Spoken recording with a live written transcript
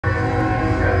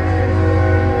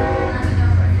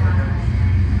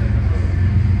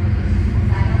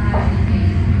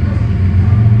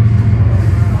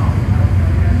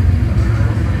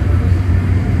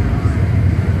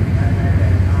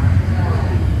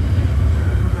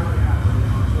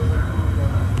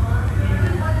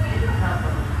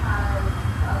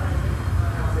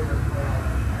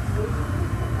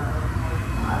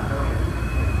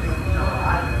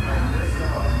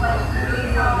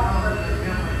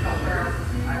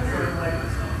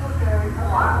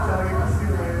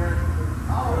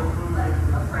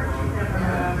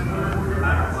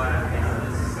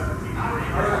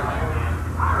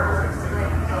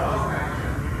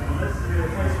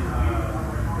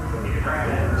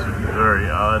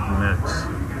odd mix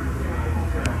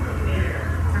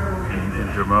in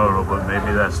intermodal, but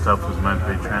maybe that stuff was meant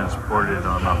to be transported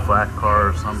on a flat car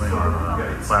or something, or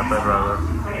a flatbed rather.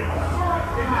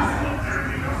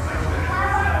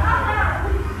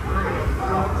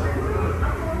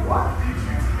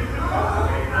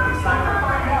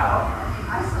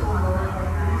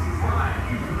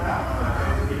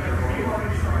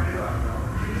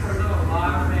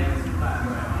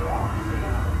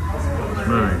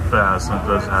 Moving fast, and it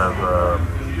does have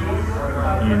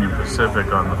Union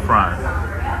Pacific on the front.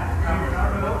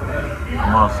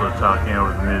 I'm also talking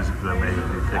over the music that may be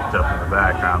picked up in the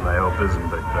background that I hope isn't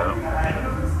picked up.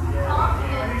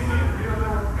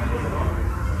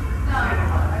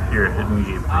 Here at Hidden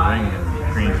Gate Brewing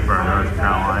in Greensboro, North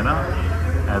Carolina,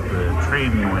 at the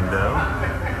trading window.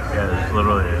 Yeah, there's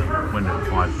literally a window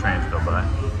to watch trains go by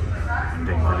and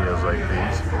take videos like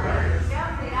these.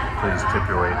 Please tip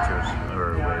your waitress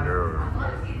or waiter or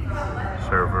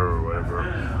server or whatever.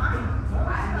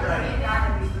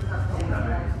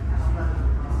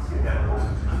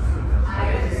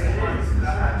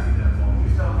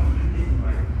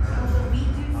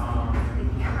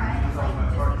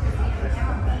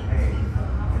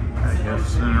 I guess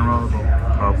intermodal,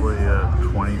 probably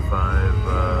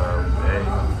 25A.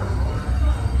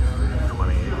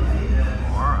 28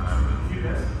 more.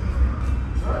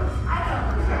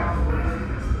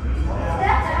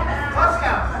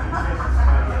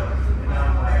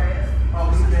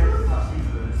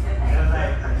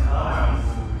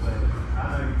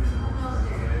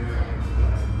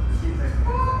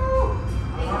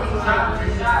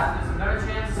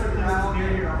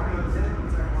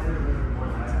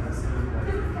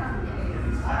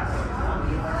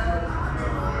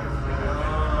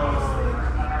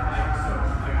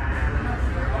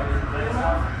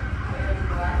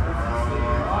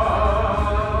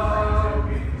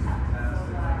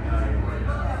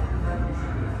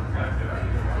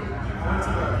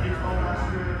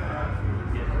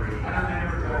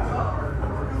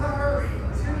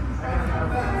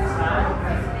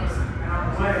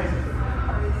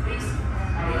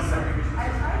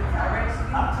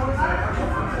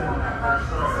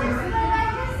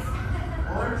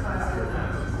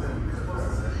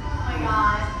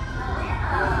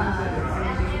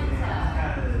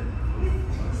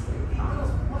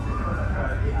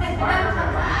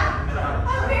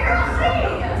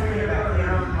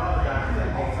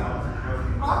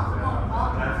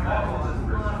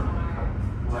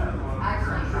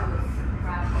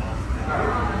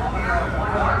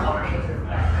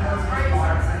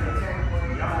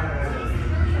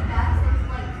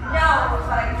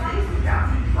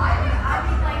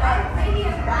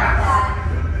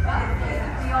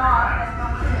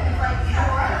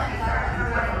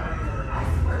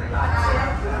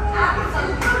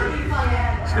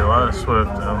 See a lot of Swift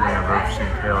only I've ever seen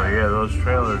trailer. Yeah, those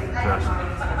trailers are just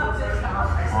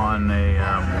on a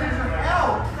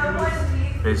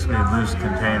basically loose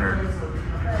container.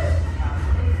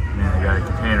 I mean, they got a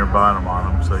container bottom on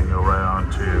them, so you can go right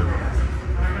onto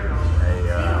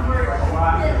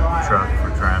a truck.